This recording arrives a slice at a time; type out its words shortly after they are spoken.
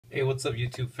Hey, what's up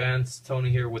YouTube fans? Tony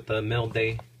here with the Mail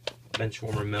Day,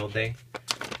 Benchwarmer Mail Day.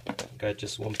 Got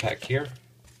just one pack here.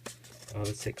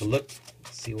 Let's take a look,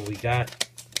 see what we got.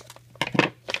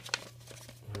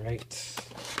 Alright.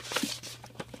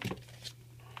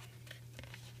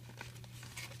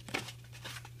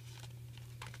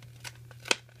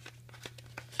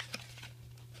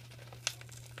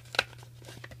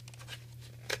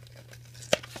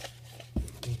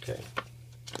 Okay.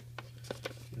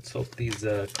 Let's hope these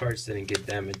cards didn't get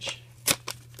damaged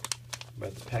by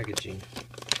the packaging.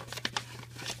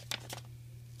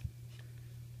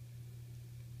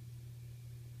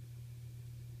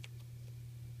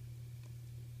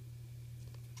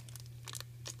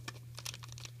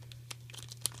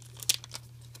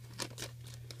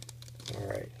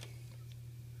 Alright.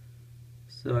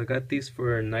 So I got these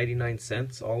for 99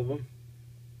 cents, all of them,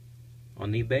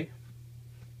 on eBay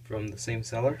from the same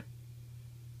seller.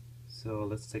 So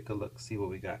let's take a look, see what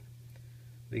we got.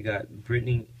 We got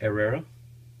Brittany Herrera,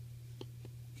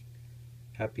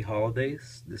 Happy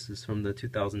Holidays. This is from the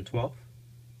 2012.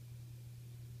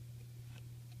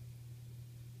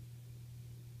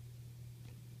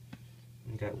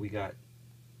 We got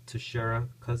Tashara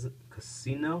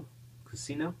Casino.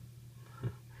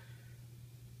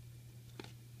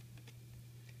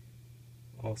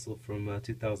 Also from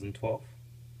 2012.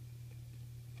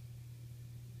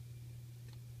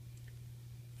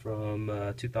 From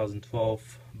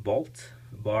 2012, Bolt,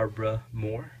 Barbara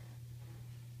Moore.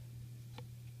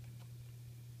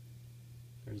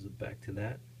 There's a back to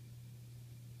that.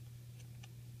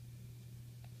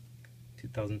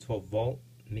 2012 Vault,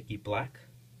 Mickey Black.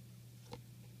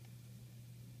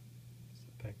 So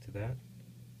back to that.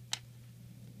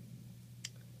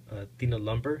 Tina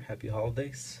Lumber, Happy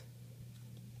Holidays.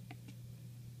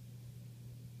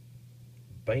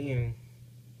 Bang.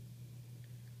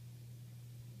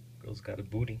 Girl's got a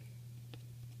booty.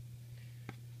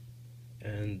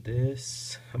 And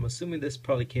this, I'm assuming this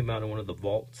probably came out in one of the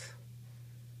vaults.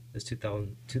 This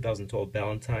 2012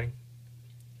 Valentine,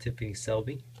 Tiffany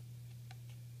Selby.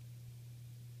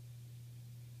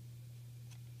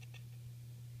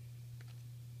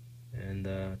 And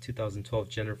 2012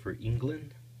 Jennifer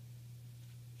England.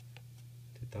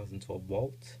 2012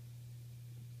 Vault.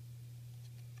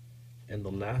 And the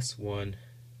last one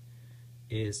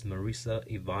is Marisa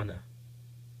Ivana.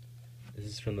 This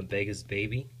is from the Vegas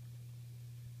Baby,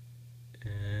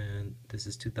 and this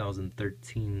is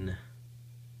 2013.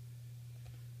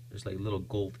 There's like little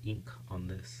gold ink on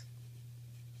this.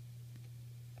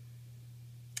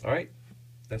 Alright,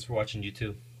 thanks for watching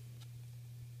YouTube.